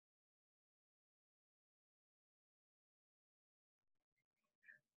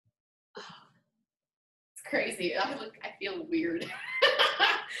crazy. I feel weird.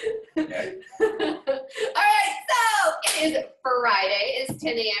 All right, so it is Friday. It's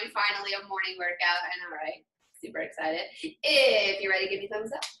 10 a.m. Finally a morning workout. I know, right? Super excited. If you're ready, give me a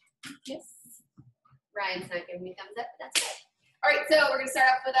thumbs up. Yes. Ryan's not giving me a thumbs up, but that's good. All right, so we're gonna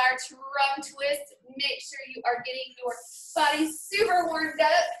start off with our drum twist. Make sure you are getting your body super warmed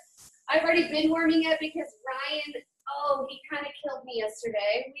up. I've already been warming up because Ryan, he kind of killed me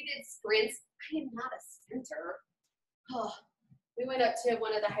yesterday. We did sprints. I am not a sprinter. Oh, we went up to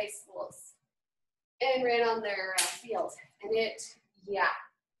one of the high schools and ran on their field, and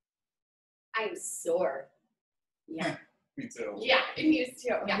I'm sore. Yeah. Me too. Yeah, me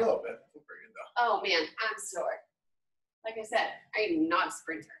too. Yeah. A little bit. We'll bring it down. Oh man, I'm sore. Like I said, I am not a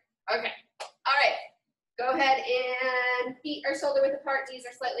sprinter. Okay. All right. Go ahead and feet are shoulder width apart. Knees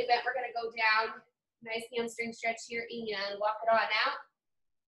are slightly bent. We're going to go down. Nice hamstring stretch here and walk it on out.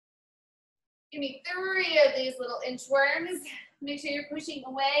 Give me 3 of these little inchworms. Make sure you're pushing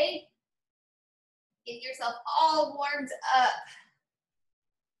away. Get yourself all warmed up.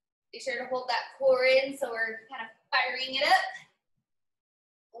 Make sure to hold that core in so we're kind of firing it up.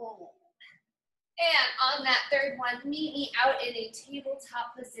 Oh. And on that third one, meet me out in a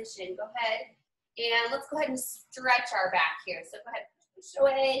tabletop position. Go ahead and let's go ahead and stretch our back here. So go ahead, push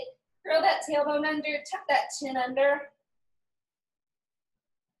away, throw that tailbone under, tuck that chin under.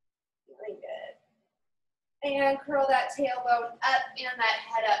 Really good. And curl that tailbone up and that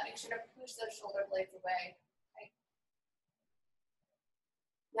head up. Make sure to push those shoulder blades away. Okay.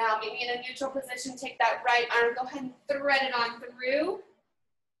 Now, maybe in a neutral position, take that right arm, go ahead and thread it on through.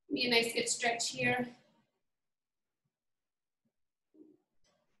 Give me a nice good stretch here.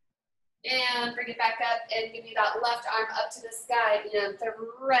 And bring it back up and give me that left arm up to the sky and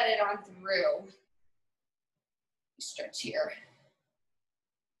thread it on through. Stretch here.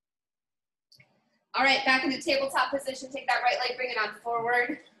 All right, back in the tabletop position. Take that right leg, bring it on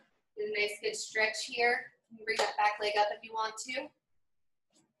forward. Get a nice good stretch here. You can bring that back leg up if you want to.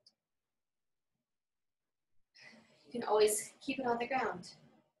 You can always keep it on the ground.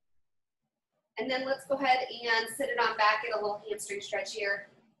 And then let's go ahead and sit it on back. Get a little hamstring stretch here.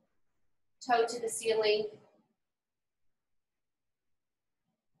 Toe to the ceiling.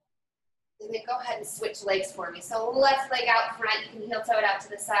 And then go ahead and switch legs for me. So left leg out front, you can heel toe it out to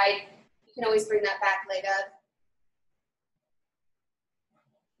the side. You can always bring that back leg up.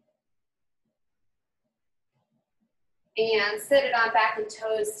 And sit it on back and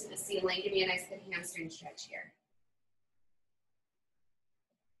toes to the ceiling. Give me a nice good hamstring stretch here.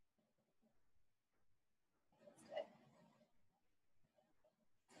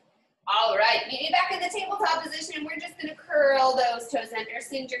 All right, meet me back in the tabletop position. We're just gonna curl those toes under.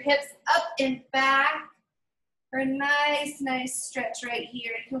 Send your hips up and back for a nice stretch right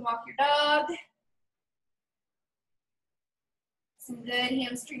here. You can walk your dog. Some good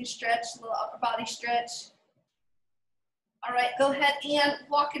hamstring stretch, a little upper body stretch. All right, go ahead and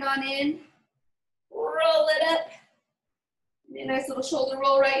walk it on in. Roll it up. A nice little shoulder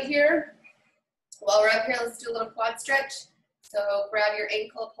roll right here. While we're up here, let's do a little quad stretch. So grab your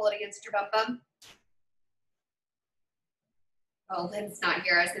ankle, pull it against your bum bum. Oh, Lynn's not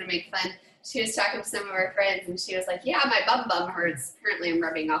here. I was going to make fun. She was talking to some of our friends, and she was like, yeah, my bum bum hurts. Currently, I'm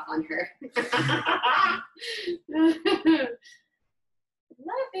rubbing off on her. Love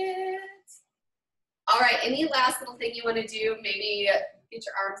it. All right, any last little thing you want to do? Maybe get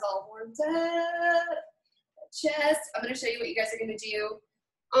your arms all warmed up. Chest. I'm going to show you what you guys are going to do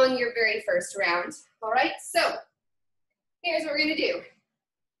on your very first round. All right, so here's what we're gonna do.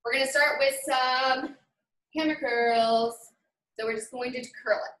 We're gonna start with some hammer curls. So we're just going to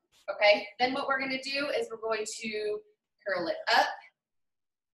curl it, okay? Then what we're gonna do is we're going to curl it up,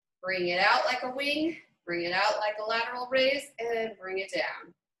 bring it out like a wing, bring it out like a lateral raise, and bring it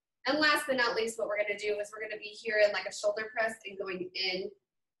down. And last but not least, what we're gonna do is we're gonna be here in like a shoulder press and going in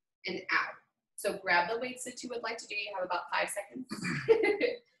and out. So grab the weights that you would like to do. You have about 5 seconds.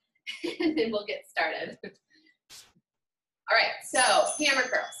 And then we'll get started. All right, so hammer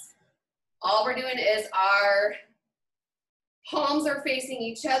curls. All we're doing is our palms are facing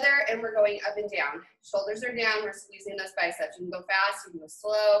each other and we're going up and down. Shoulders are down, we're squeezing those biceps. You can go fast, you can go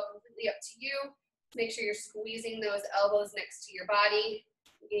slow, completely up to you. Make sure you're squeezing those elbows next to your body.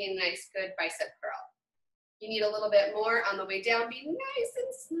 Getting a nice, good bicep curl. You need a little bit more on the way down. Be nice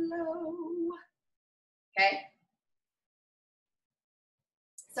and slow. Okay?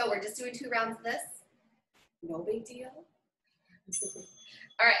 So we're just doing 2 rounds of this. No big deal.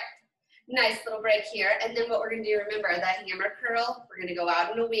 All right, nice little break here. And then what we're gonna do, remember that hammer curl, we're gonna go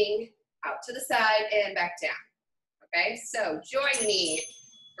out in a wing, out to the side and back down. Okay, so join me.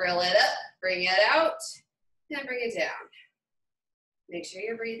 Curl it up, bring it out, Then bring it down. Make sure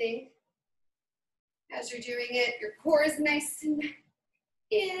you're breathing. As you're doing it, your core is nice and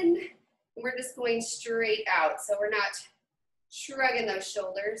in. And we're just going straight out. So we're not shrugging those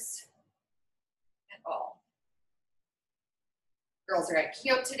shoulders at all. Girls are at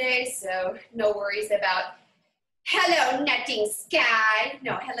camp today, so no worries about hello, nutting sky.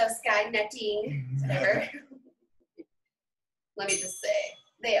 No, hello, sky, nutting, whatever. Let me just say,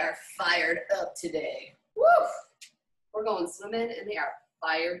 they are fired up today. Woo! We're going swimming, and they are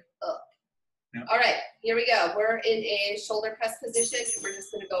fired up. Yep. All right, here we go. We're in a shoulder press position, and we're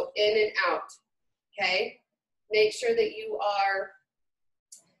just going to go in and out, okay? Make sure that you are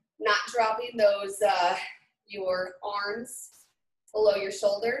not dropping those, your arms below your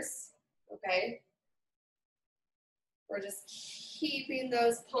shoulders, okay? We're just keeping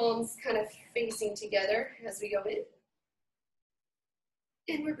those palms kind of facing together as we go in.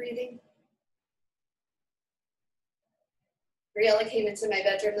 And we're breathing. Briella came into my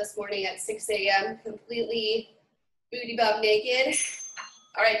bedroom this morning at 6 a.m., completely booty bum naked.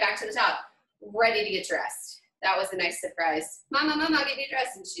 All right, back to the top. Ready to get dressed. That was a nice surprise. Mama, get me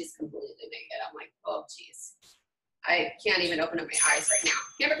dressed. And she's completely naked. I'm like, oh, geez. I can't even open up my eyes right now.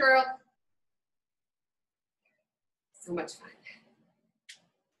 Camera girl. So much fun.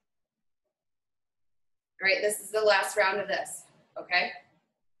 All right, this is the last round of this, okay?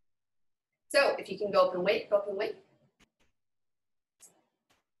 So if you can go up and wait, go up and wait.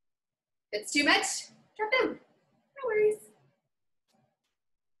 If it's too much, drop down. No worries.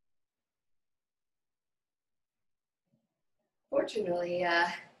 Fortunately,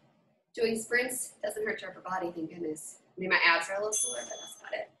 doing sprints doesn't hurt your upper body, thank goodness. I mean, my abs are a little sore, but that's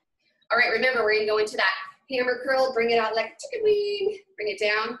about it. All right, remember, we're gonna go into that hammer curl, bring it out like a chicken wing, bring it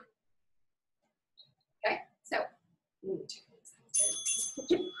down. Okay, so,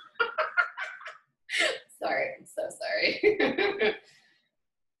 sorry, I'm so sorry.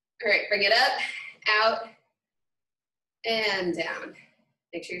 All right, bring it up, out, and down.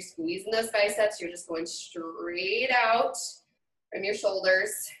 Make sure you're squeezing those biceps. You're just going straight out from your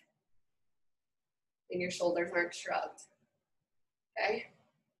shoulders, and your shoulders aren't shrugged, okay?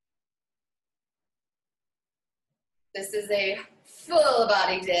 This is a full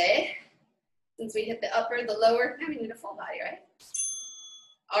body day. Since we hit the upper, the lower, now we need a full body, right?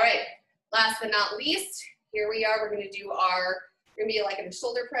 All right, last but not least, here we are. We're gonna do our, we're gonna be like in a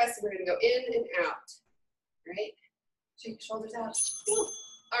shoulder press, and we're gonna go in and out, right? Shake the shoulders out. Woo.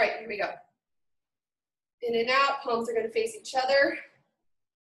 All right, here we go. In and out, palms are gonna face each other.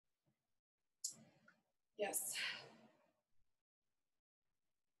 Yes.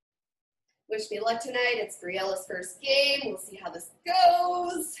 Wish me luck tonight. It's Briella's first game. We'll see how this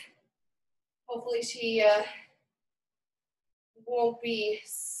goes. Hopefully she won't be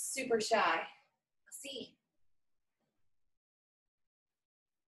super shy. We'll see.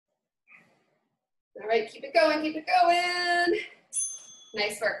 All right, keep it going, keep it going.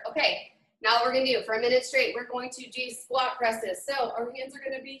 Nice work. Okay, now what we're gonna do for a minute straight, we're going to do squat presses. So our hands are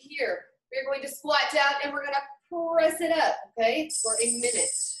gonna be here. We're going to squat down and we're gonna press it up, okay, for a minute.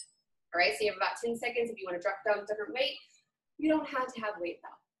 All right, so you have about 10 seconds if you wanna drop down a different weight. You don't have to have weight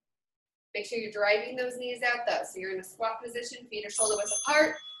though. Make sure you're driving those knees out though. So you're in a squat position, feet are shoulder width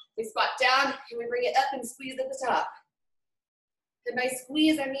apart. We squat down and we bring it up and squeeze at the top. And by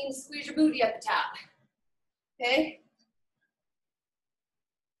squeeze, I mean squeeze your booty at the top. Okay?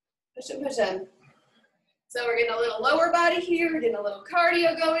 Push and push in. So we're getting a little lower body here, we're getting a little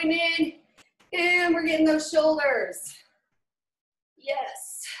cardio going in, and we're getting those shoulders.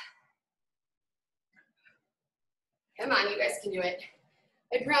 Yes. Come on, you guys can do it.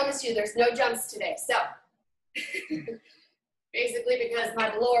 I promise you there's no jumps today. So, basically because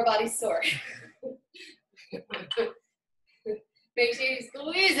my lower body's sore. Make sure you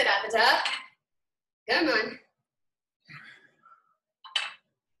squeeze it at the top. Come on.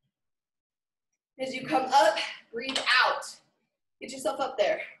 As you come up, breathe out. Get yourself up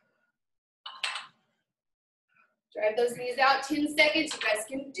there. Drive those knees out, 10 seconds, you guys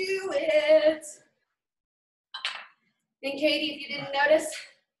can do it. And Katie, if you didn't notice,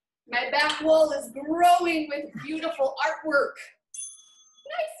 my back wall is growing with beautiful artwork.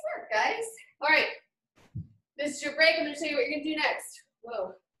 Nice work, guys. All right, this is your break. I'm gonna show you what you're gonna do next.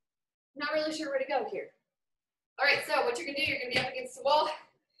 Whoa, not really sure where to go here. All right, so what you're gonna do, you're gonna be up against the wall.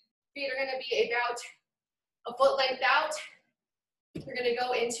 Feet are gonna be about a foot length out. You're gonna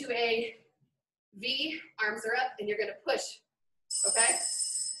go into a V, arms are up, and you're gonna push, okay?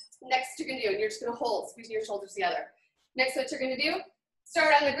 Next you're gonna do, you're just gonna hold, squeezing your shoulders together. Next what you're gonna do,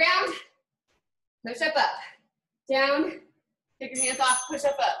 start on the ground, push up, down, take your hands off, push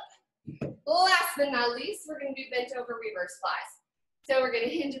up, Last but not least, we're gonna do bent over reverse flies. So we're gonna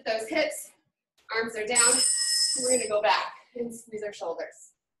hinge at those hips, arms are down, we're gonna go back and squeeze our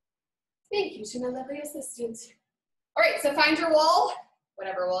shoulders. Thank you to my lovely assistant. All right, so find your wall,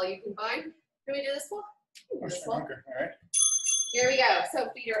 whatever wall you can find. Can we do this wall? All right. Here we go. So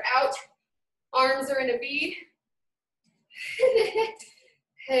feet are out, arms are in a V,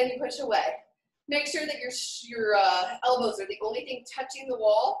 and you push away. Make sure that your elbows are the only thing touching the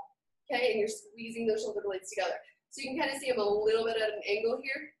wall, okay, and you're squeezing those shoulder blades together. So you can kind of see them a little bit at an angle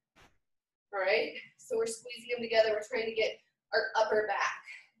here, all right? So we're squeezing them together. We're trying to get our upper back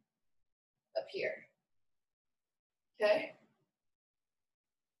up here, okay?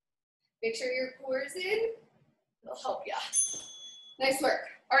 Make sure your core is in. It'll help you. Nice work.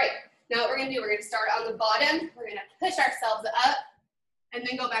 All right, now what we're gonna do, we're gonna start on the bottom. We're gonna push ourselves up and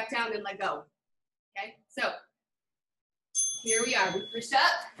then go back down and let go. Okay, so here we are. We push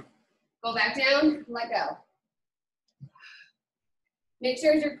up, go back down, let go. Make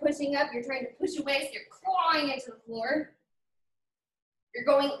sure as you're pushing up, you're trying to push away so you're clawing into the floor. You're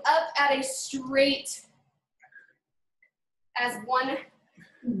going up at a straight as one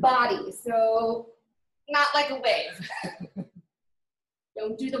body, so not like a wave.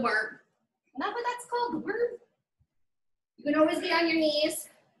 Don't do the worm. Not what that's called, the worm. You can always be on your knees.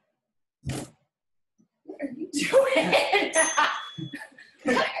 What are you doing?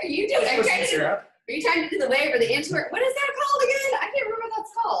 What are you doing? Are you trying to do the wave or the inchworm? What is that called again? I can't remember what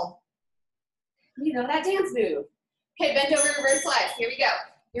that's called. You know, that dance move. Okay, bend over reverse slides. Here we go.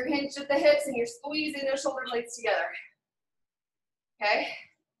 You're hinged at the hips and you're squeezing those shoulder blades together. Okay?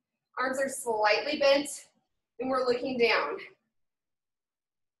 Arms are slightly bent and we're looking down.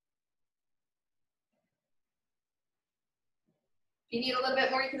 If you need a little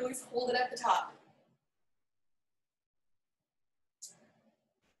bit more, you can always hold it at the top.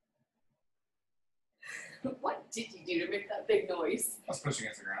 What did you do to make that big noise? I was pushing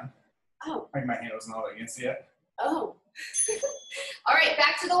against the ground. Oh. Like my hand wasn't all against it yet. Oh. All right,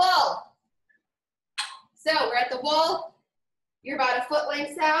 back to the wall. So we're at the wall. You're about a foot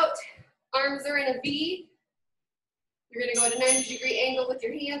length out. Arms are in a V. You're gonna go at a 90-degree angle with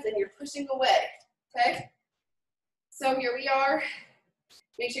your hands and you're pushing away, okay? So here we are.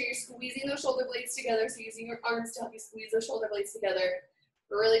 Make sure you're squeezing those shoulder blades together. So using your arms to help you squeeze those shoulder blades together.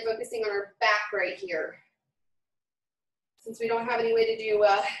 We're really focusing on our back right here. Since we don't have any way to do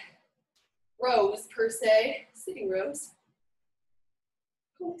rows per se, sitting rows.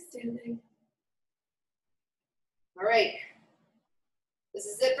 Only standing. All right. This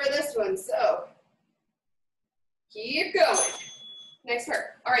is it for this one, so keep going. Nice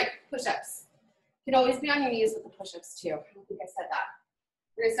work. All right, push-ups. You can always be on your knees with the push-ups too. I don't think I said that.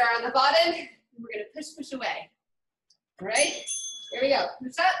 We're gonna start on the bottom, and we're gonna push away. All right, here we go.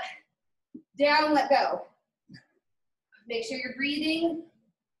 Push up, down, let go. Make sure you're breathing.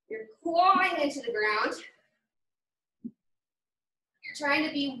 You're clawing into the ground. You're trying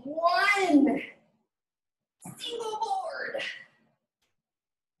to be one single board.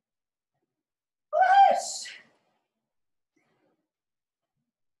 Push.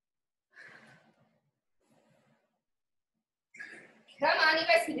 Come on, you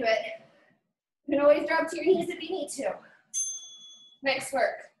guys can do it. You can always drop to your knees if you need to. Nice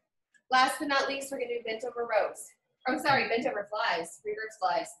work. Last but not least, we're gonna do bent over rows. Oh, sorry, bent over flies, reverse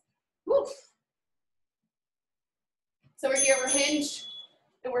flies. Woo. So we're here, we're hinged,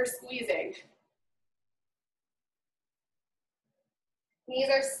 and we're squeezing. Knees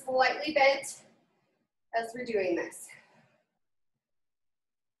are slightly bent as we're doing this.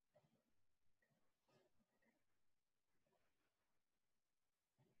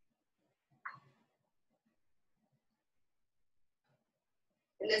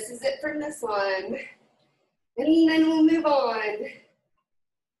 And this is it from this one. And then we'll move on.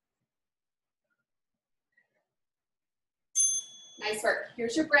 Nice work.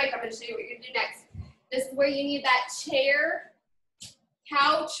 Here's your break. I'm going to show you what you're going to do next. This is where you need that chair,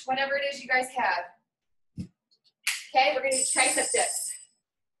 couch, whatever it is you guys have. Okay, we're going to do tricep dips.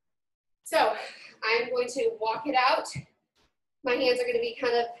 So I'm going to walk it out. My hands are going to be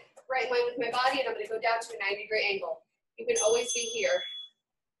kind of right in line with my body, and I'm going to go down to a 90-degree angle. You can always be here.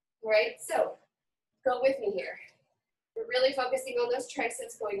 All right, so go with me here. We're really focusing on those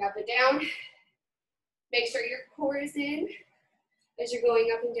triceps going up and down. Make sure your core is in as you're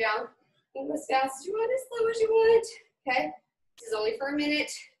going up and down. You can go as fast as you want, as slow as you want. Okay, this is only for a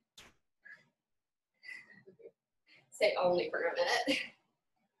minute. Say only for a minute.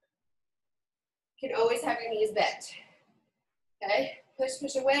 You can always have your knees bent. Okay,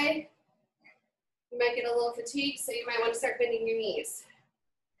 push away. You might get a little fatigued, so you might want to start bending your knees.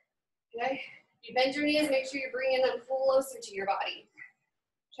 Okay? You bend your knees, make sure you're bringing them closer to your body.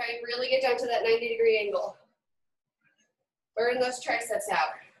 Try and really get down to that 90-degree angle. Burn those triceps out.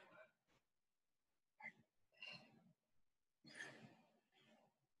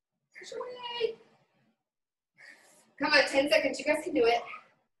 Push away. Come on, 10 seconds. You guys can do it.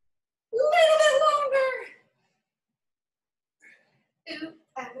 A little bit longer. Ooh,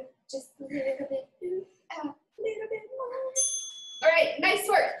 just a little bit. Ooh, a little bit more. All right, nice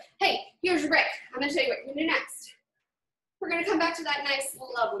work. Hey, here's your break. I'm going to show you what you're going to do next. We're going to come back to that nice,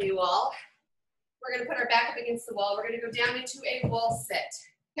 lovely wall. We're going to put our back up against the wall. We're going to go down into a wall sit.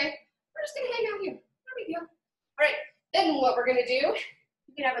 Okay? We're just going to hang out here. No big deal. All right, then what we're going to do,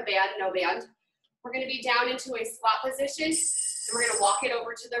 you can have a band, no band. We're going to be down into a squat position, and we're going to walk it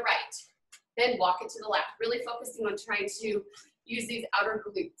over to the right. Then walk it to the left, really focusing on trying to use these outer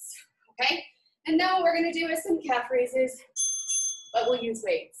glutes. Okay? And now what we're going to do is some calf raises, but we'll use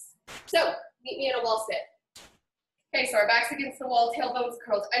weights. So, meet me in a wall sit. Okay, so our back's against the wall, tailbone's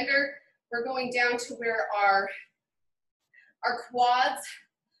curled under. We're going down to where our quads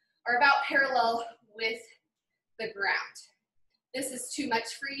are about parallel with the ground. This is too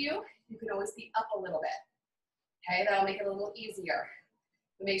much for you. You can always be up a little bit. Okay, that'll make it a little easier.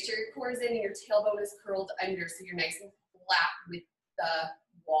 Make sure your core is in and your tailbone is curled under so you're nice and flat with the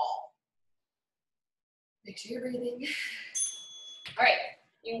wall. Make sure you're breathing. All right,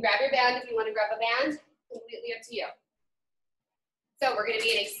 you can grab your band if you want to grab a band. Completely up to you. So we're going to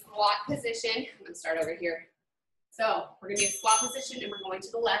be in a squat position. I'm going to start over here. So we're going to be in a squat position and we're going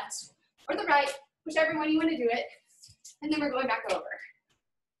to the left or the right, whichever one you want to do it. And then we're going back over.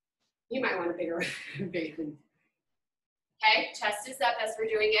 You might want a bigger band. Okay, chest is up as we're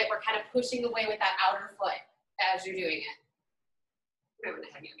doing it. We're kind of pushing away with that outer foot as you're doing it. You might want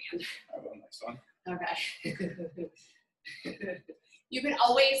a heavier band. I'll go next one. Okay. You can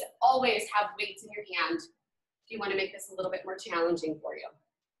always have weights in your hand if you want to make this a little bit more challenging for you.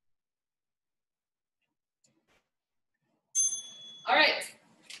 All right.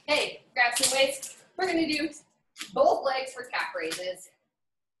 Hey, grab some weights. We're going to do both legs for calf raises.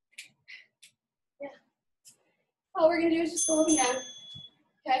 Yeah. All we're going to do is just go up and down.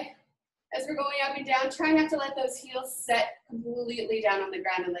 Okay? As we're going up and down, try not to let those heels set completely down on the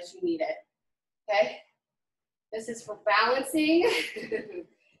ground unless you need it. Okay? This is for balancing.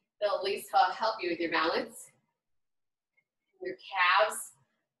 They'll at least help you with your balance. Your calves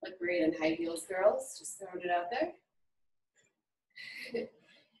look great in high heels, girls. Just throwing it out there.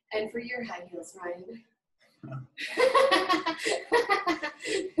 And for your high heels, Ryan.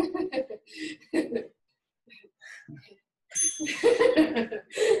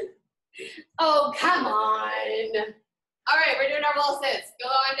 Oh, come on. All right, we're doing our wall sits. Go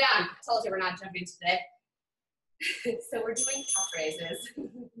on down. I told you we're not jumping today. So we're doing calf raises.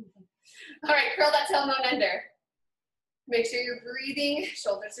 All right, curl that tailbone under. Make sure you're breathing,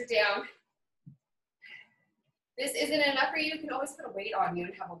 shoulders are down. This isn't enough for you. You can always put a weight on you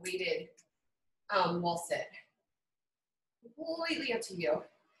and have a weighted wall sit. Completely up to you.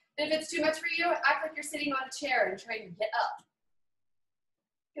 And if it's too much for you, act like you're sitting on a chair and trying to get up.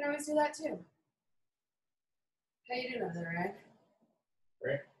 You can always do that too. How you doing over there, Ryan?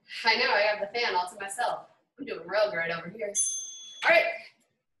 Great. I know, I have the fan all to myself. I'm doing real good over here. All right,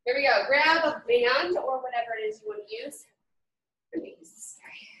 here we go. Grab a band or whatever it is you want to use. I'm going to use this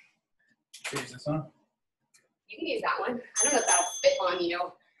guy. Use this one? You can use that one. I don't know if that'll fit on you.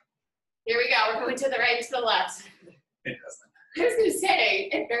 Here we go. We're going to the right and to the left. It doesn't. I was going to say,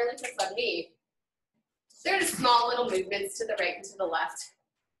 it barely fits on me. There are just small little movements to the right and to the left.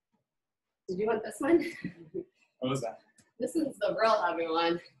 Did you want this one? What was that? This one's the real heavy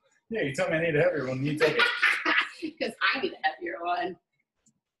one. Yeah, you told me I need a heavier one. You take it. Because I need a heavier one.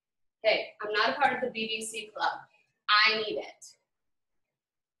 Okay, I'm not a part of the BBC club. I need it.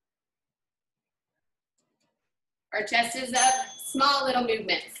 Our chest is up, small little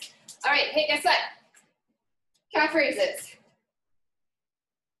movements. All right, hey, guess what? Calf raises.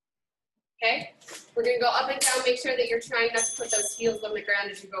 Okay, we're gonna go up and down, make sure that you're trying not to put those heels on the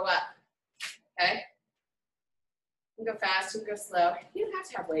ground as you go up. Okay? You can go fast, you can go slow. You don't have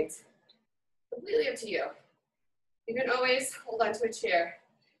to have weights. Completely up to you. You can always hold onto a chair.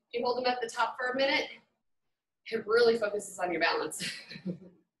 If you hold them at the top for a minute, it really focuses on your balance. And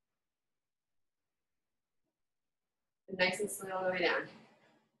nice and slow all the way down.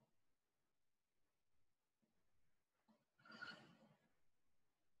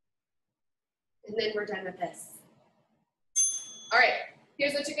 And then we're done with this. All right,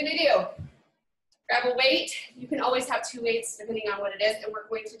 here's what you're gonna do. Grab a weight. You can always have two weights depending on what it is, and we're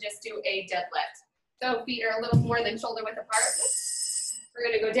going to just do a deadlift. So feet are a little more than shoulder width apart. We're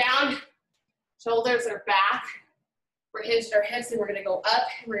gonna go down, shoulders are back. We're hinged our hips and we're gonna go up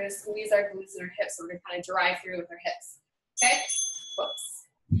and we're gonna squeeze our glutes and our hips. So we're gonna kind of drive through with our hips, okay? Whoops.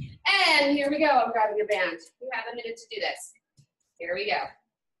 And here we go, I'm grabbing a band. You have a minute to do this. Here we go,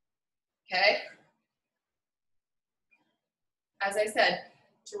 okay? As I said,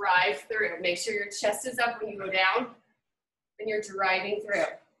 drive through. Make sure your chest is up when you go down and you're driving through,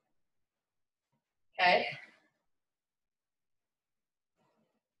 okay?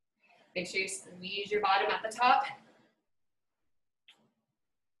 Make sure you squeeze your bottom at the top.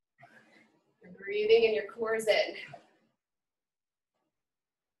 You're breathing and your core is in.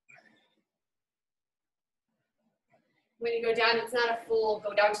 When you go down, it's not a full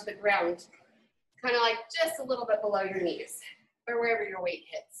go down to the ground. Kind of like just a little bit below your knees or wherever your weight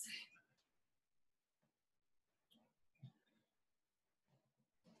hits.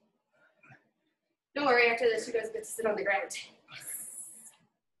 Don't worry, after this, you guys get to sit on the ground.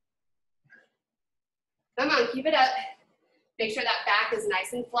 Come on, keep it up. Make sure that back is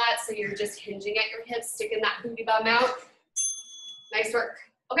nice and flat so you're just hinging at your hips, sticking that booty bum out. Nice work.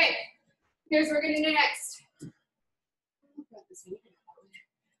 Okay, here's what we're gonna do next.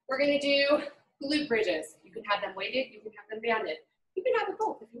 We're gonna do glute bridges. You can have them weighted, you can have them banded. You can have them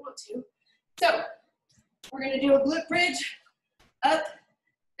both if you want to. So, we're gonna do a glute bridge, up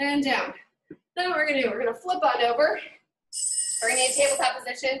and down. Then what we're gonna flip on over. We're gonna need a tabletop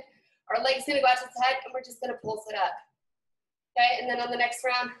position. Our leg's gonna go out to the side and we're just gonna pulse it up. Okay, and then on the next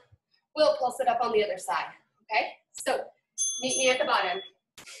round, we'll pulse it up on the other side. Okay, so meet me at the bottom.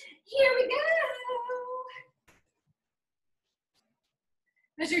 Here we go.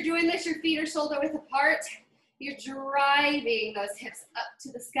 As you're doing this, your feet are shoulder width apart. You're driving those hips up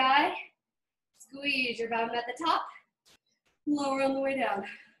to the sky. Squeeze your bottom at the top. Lower on the way down.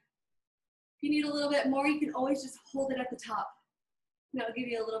 If you need a little bit more, you can always just hold it at the top. And that'll give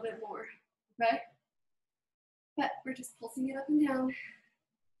you a little bit more, okay? But we're just pulsing it up and down.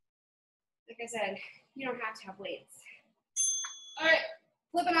 Like I said, you don't have to have weights. All right,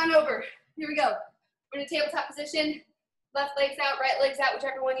 flipping on over. Here we go. We're in a tabletop position. Left leg's out, right leg's out,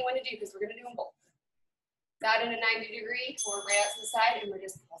 whichever one you want to do, because we're going to do them both. Out in a 90-degree, or right out to the side, and we're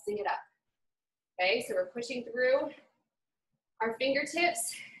just pulsing it up. Okay, so we're pushing through our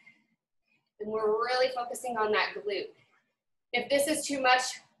fingertips, and we're really focusing on that glute. If this is too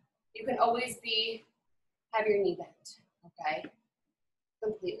much, you can always have your knee bent, okay?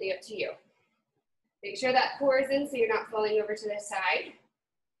 Completely up to you. Make sure that core is in so you're not falling over to the side,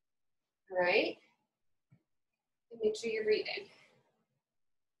 all right? And make sure you're breathing.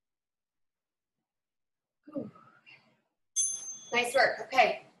 Ooh. Nice work,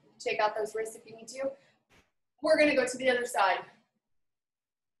 okay. Shake out those wrists if you need to. We're gonna go to the other side.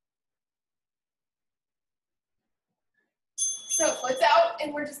 So foot's out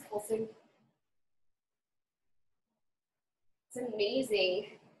and we're just pulsing. It's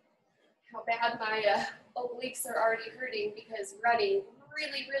amazing how bad my obliques are already hurting because running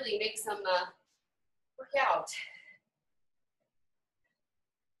really, really makes them work out.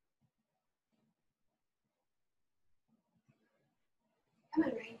 Come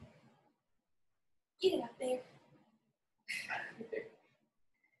on, Ryan. Get it up there.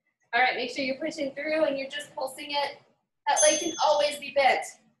 All right, make sure you're pushing through and you're just pulsing it. That leg can always be bent.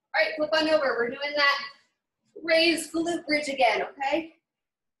 All right, flip on over. We're doing that raised glute bridge again, okay?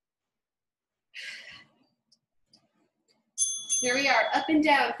 Here we are, up and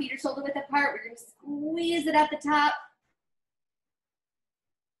down, feet are shoulder width apart. We're gonna squeeze it at the top.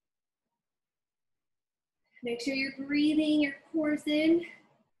 Make sure you're breathing, your core's in.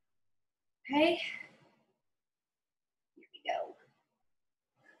 Okay? Here we go.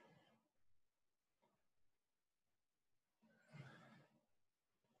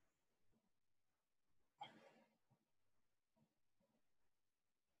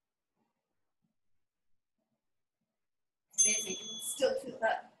 Amazing. Still feel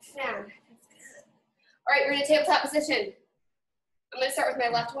that fan. That's good. All right, we're in a tabletop position. I'm going to start with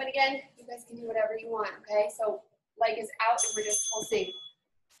my left one again. You guys can do whatever you want, okay? So leg is out and we're just pulsing.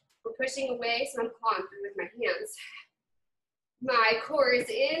 We're pushing away, so I'm clawing through with my hands. My core is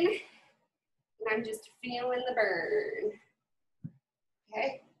in, and I'm just feeling the burn.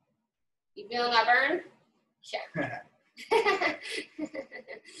 Okay? You feeling that burn? Yeah.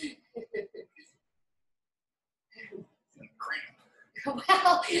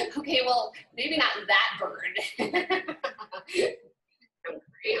 Well, okay, well, maybe not that burn. I'm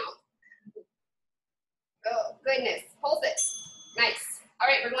cramped. Oh, goodness. Pulse it. Nice. All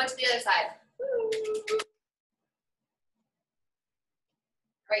right, we're going to the other side. Woo.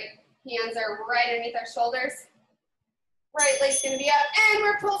 Right, hands are right underneath our shoulders. Right leg's gonna be out, and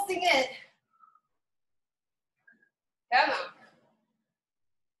we're pulsing it. Come on.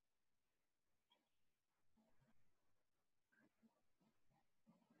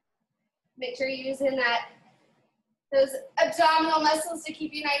 Make sure you're using those abdominal muscles to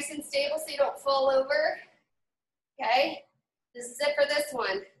keep you nice and stable so you don't fall over. Okay? This is it for this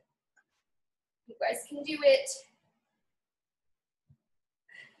one. You guys can do it.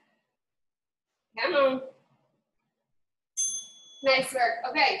 Come on. Nice work.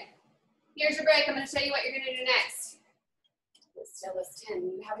 Okay. Here's your break. I'm going to show you what you're going to do next. Let's 10.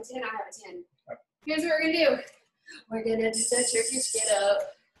 You have a 10, I have a 10. Here's what we're going to do. We're going to do the Turkish get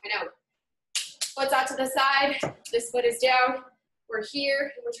up. I know. Foot's out to the side. This foot is down. We're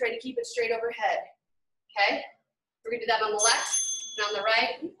here, and we're trying to keep it straight overhead. Okay? We're going to do that on the left and on the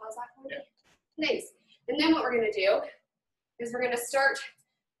right. Can you pause that for me? Nice. And then what we're going to do is we're going to start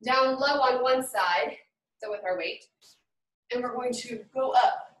down low on one side, so with our weight, and we're going to go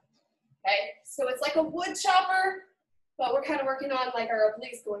up. Okay? So it's like a wood chopper, but we're kind of working on like our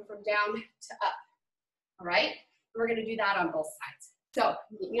obliques going from down to up. All right? We're going to do that on both sides. So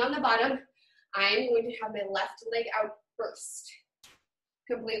meet me on the bottom. I'm going to have my left leg out first.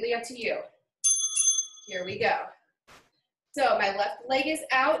 Completely up to you. Here we go. So my left leg is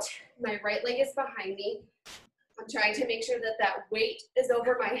out, my right leg is behind me. I'm trying to make sure that that weight is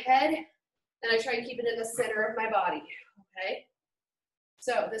over my head, and I try and keep it in the center of my body, okay?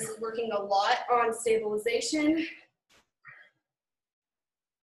 So this is working a lot on stabilization.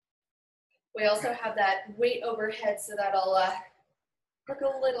 We also have that weight overhead, so that'll work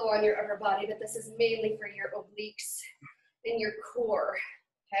a little on your upper body, but this is mainly for your obliques and your core,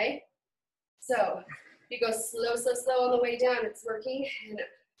 okay? So if you go slow, slow, slow on the way down, it's working, and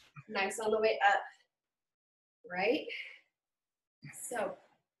nice on the way up, right? So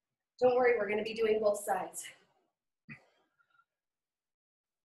don't worry, we're gonna be doing both sides.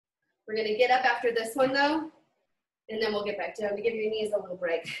 We're gonna get up after this one though, and then we'll get back down to give your knees a little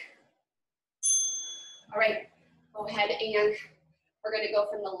break. All right, go ahead and we're gonna go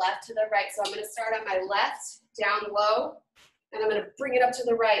from the left to the right. So I'm gonna start on my left, down low, and I'm gonna bring it up to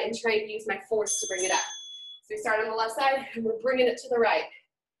the right and try and use my force to bring it up. So we start on the left side, and we're bringing it to the right,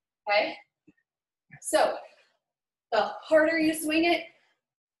 okay? So the harder you swing it,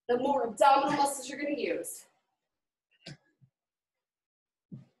 the more abdominal muscles you're gonna use.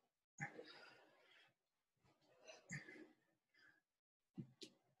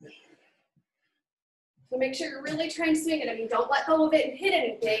 So make sure you're really trying to swing it. I mean, don't let go of it and hit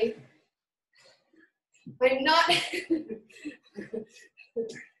anything. I'm not.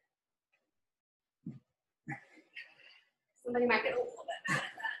 Somebody might get a little bit mad at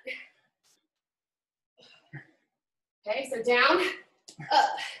that. Okay, so down,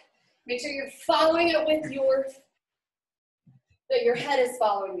 up. Make sure you're following it with that your head is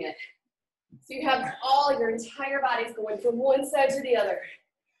following it. So you have all your entire body's going from one side to the other.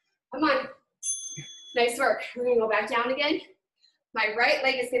 Come on. Nice work. We're gonna go back down again. My right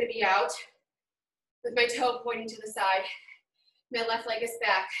leg is gonna be out with my toe pointing to the side. My left leg is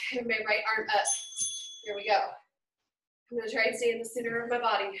back and my right arm up. Here we go. I'm gonna try and stay in the center of my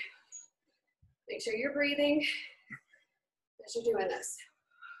body. Make sure you're breathing as you're doing this.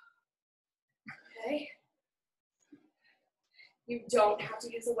 Okay? You don't have to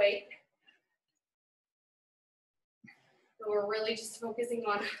use a weight. But we're really just focusing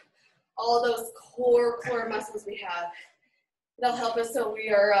on all those core muscles we have. They'll help us so we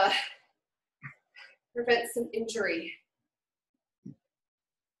are prevent some injury.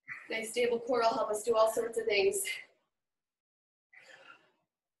 Nice stable core will help us do all sorts of things.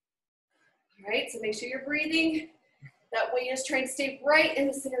 All right, so make sure you're breathing. That weight is trying to stay right in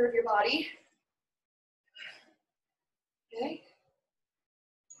the center of your body. Okay.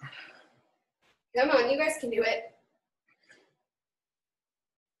 Come on, you guys can do it.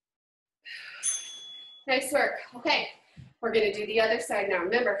 Nice work. Okay, we're gonna do the other side now.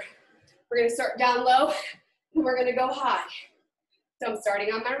 Remember, we're gonna start down low and we're gonna go high. So I'm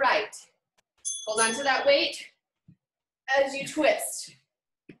starting on my right. Hold on to that weight as you twist,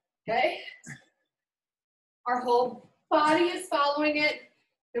 okay? Our whole body is following it,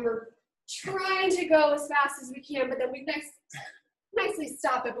 and we're trying to go as fast as we can, but then we nicely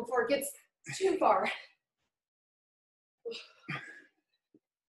stop it before it gets too far.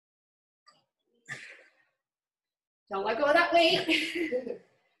 Don't let go of that weight.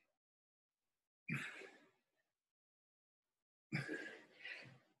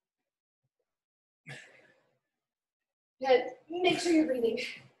 And make sure you're breathing.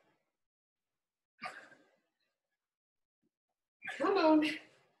 Come on.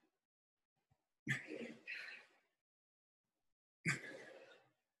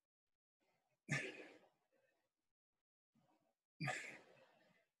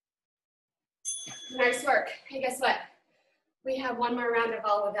 Nice work. Hey, guess what? We have one more round of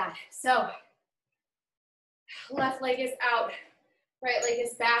all of that. So left leg is out, right leg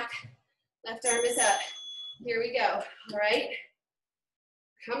is back, left arm is up. Here we go, all right?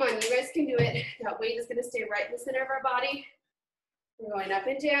 Come on, you guys can do it. That weight is gonna stay right in the center of our body. We're going up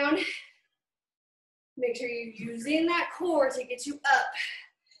and down. Make sure you're using that core to get you up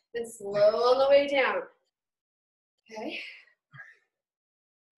and slow on the way down, okay?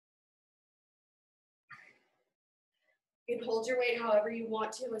 You can hold your weight however you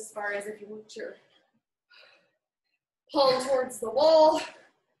want to, as far as if you want your palm towards the wall,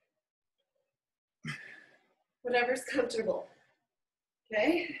 whatever's comfortable,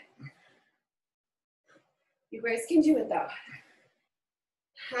 okay? You guys can do it though.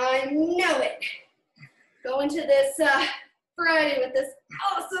 I know it. Go into this Friday with this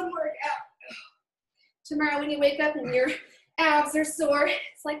awesome workout. Tomorrow when you wake up and your abs are sore,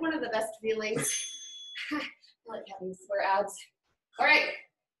 it's like one of the best feelings. I like having sore abs. All right,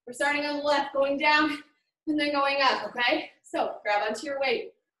 we're starting on the left, going down, and then going up, okay? So grab onto your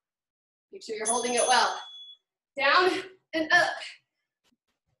weight. Make sure you're holding it well. Down and up.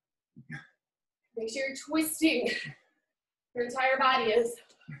 Make sure you're twisting. Your entire body is.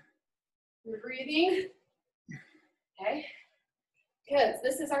 You're breathing. Okay. Kids,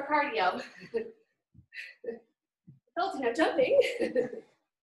 this is our cardio. Adults are not jumping.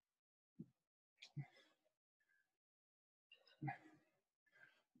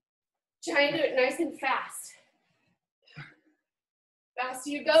 Try and do it nice and fast. The faster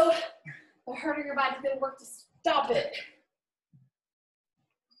you go, the harder your body's gonna work to stop it.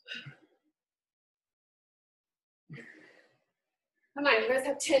 Come on, you guys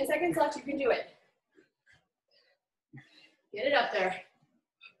have 10 seconds left, you can do it. Get it up there.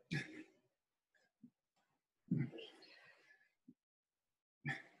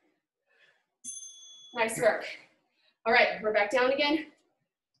 Nice work. All right, we're back down again.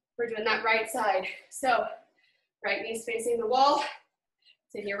 We're doing that right side. So, right knee's facing the wall.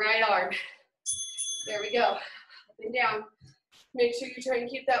 Take your right arm. There we go. Up and down. Make sure you try and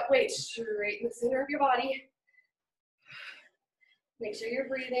keep that weight straight in the center of your body. Make sure you're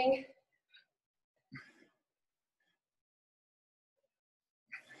breathing.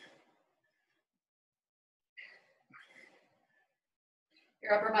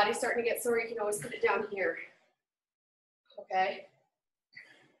 Your upper body's starting to get sore, you can always put it down here. Okay?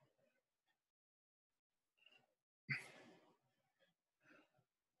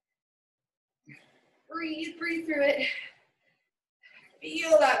 Breathe, breathe through it.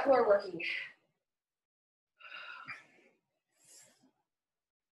 Feel that core working.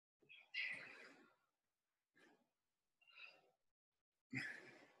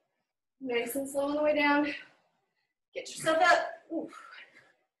 Nice and slow on the way down. Get yourself up. Ooh.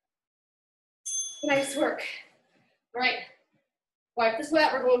 Nice work. All right, wipe the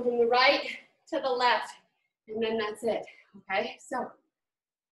sweat. We're going from the right to the left, and then that's it, okay? So,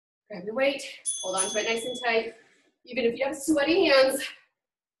 grab your weight, hold on to it nice and tight. Even if you have sweaty hands,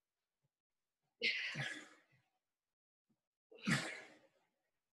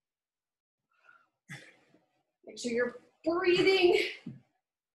 make sure you're breathing.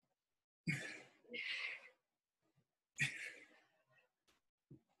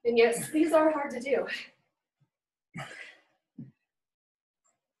 And yes, these are hard to do.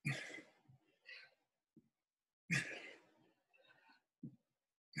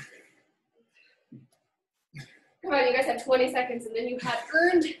 Come on, you guys have 20 seconds, and then you have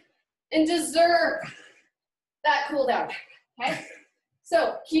earned and deserve that cool down, okay?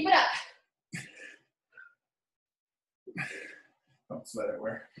 So keep it up. Don't sweat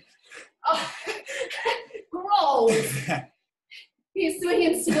everywhere. Oh, gross. He's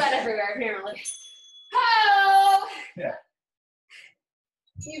swinging sweat everywhere, apparently. Oh! Yeah.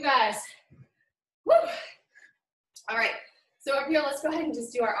 You guys. Woo! All right, so up here, let's go ahead and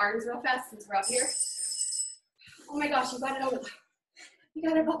just do our arms real fast since we're up here. Oh my gosh, you got it over. You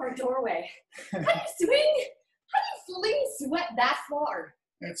got it above our doorway. How do you swing? How do you fling sweat that far?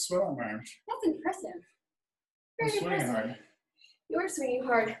 It's sweat on my arms. That's impressive. I'm Very swinging impressive. hard. You're swinging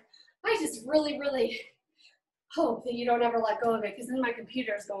hard. I just really, really hope that you don't ever let go of it, because then my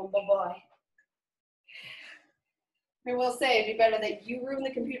computer's going bye-bye. I will say, it'd be better that you ruin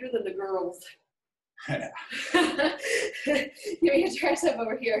the computer than the girls. Give me a tricep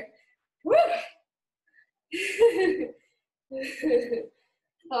over here. Woo!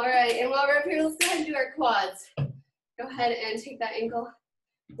 All right, and while we're up here, let's go ahead and do our quads. Go ahead and take that ankle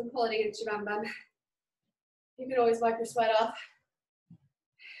and pull it against your bum bum. You can always wipe your sweat off.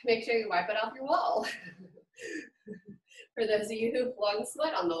 Make sure you wipe it off your wall. For those of you who flung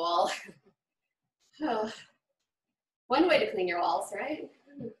sweat on the wall. Oh. One way to clean your walls, right?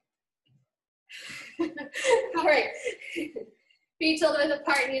 All right. Feet shoulder width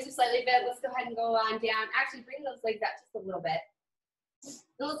apart, knees are slightly bent. Let's go ahead and go on down. Actually, bring those legs out just a little bit.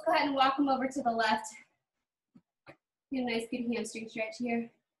 So let's go ahead and walk them over to the left. Get a nice good hamstring stretch here.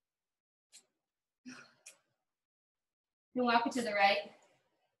 And walk it to the right.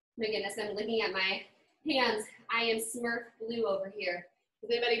 My goodness, I'm looking at my hands. I am Smurf blue over here.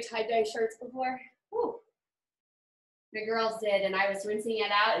 Has anybody tie-dye shirts before? Whew. The girls did, and I was rinsing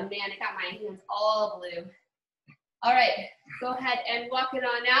it out, and man, it got my hands all blue. All right, go ahead and walk it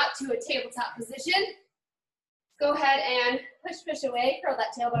on out to a tabletop position. Go ahead and push away, curl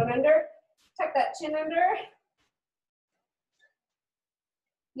that tailbone under, tuck that chin under.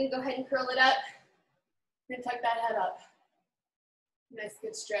 Then go ahead and curl it up, and tuck that head up. Nice,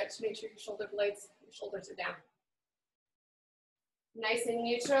 good stretch. Make sure your shoulder blades, your shoulders are down. Nice and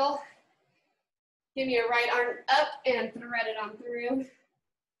neutral. Give me your right arm up and thread it on through.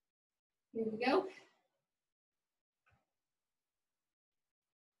 Here we go.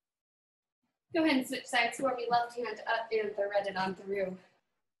 Go ahead and switch sides for me. Left hand up and thread it on through.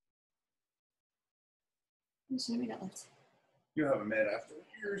 Show me that left. You have a med after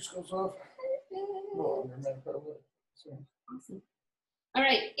yours goes off. Well, your med probably. So. Awesome. All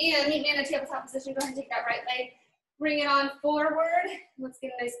right, and meet me in a tabletop position. Go ahead and take that right leg. Bring it on forward. Let's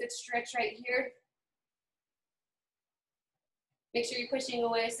get a nice good stretch right here. Make sure you're pushing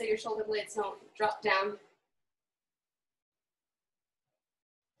away so your shoulder blades don't drop down.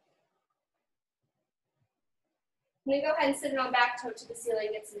 And then go ahead and sit it on back toe to the ceiling,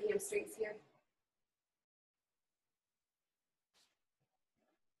 get some hamstrings here.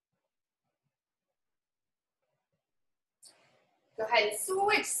 Go ahead and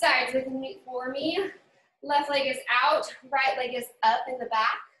switch sides with me for me. Left leg is out, right leg is up in the back.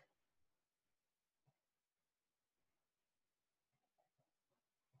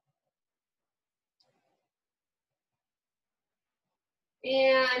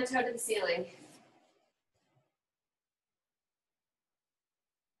 And toe to the ceiling.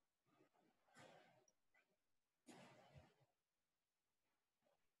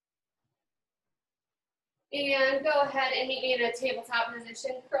 And go ahead and meet me in a tabletop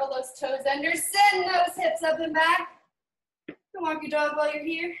position. Curl those toes under, send those hips up and back. Walk your dog while you're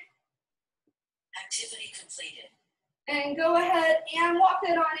here. Activity completed. And go ahead and walk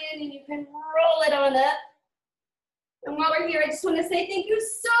it on in, and you can roll it on up. And while we're here, I just want to say thank you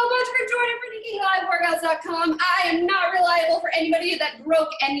so much for joining FreakingLiveWorkouts.com. I am not reliable for anybody that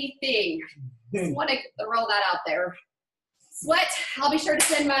broke anything. Just want to throw that out there. Sweat, I'll be sure to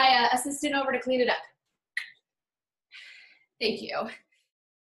send my assistant over to clean it up. Thank you.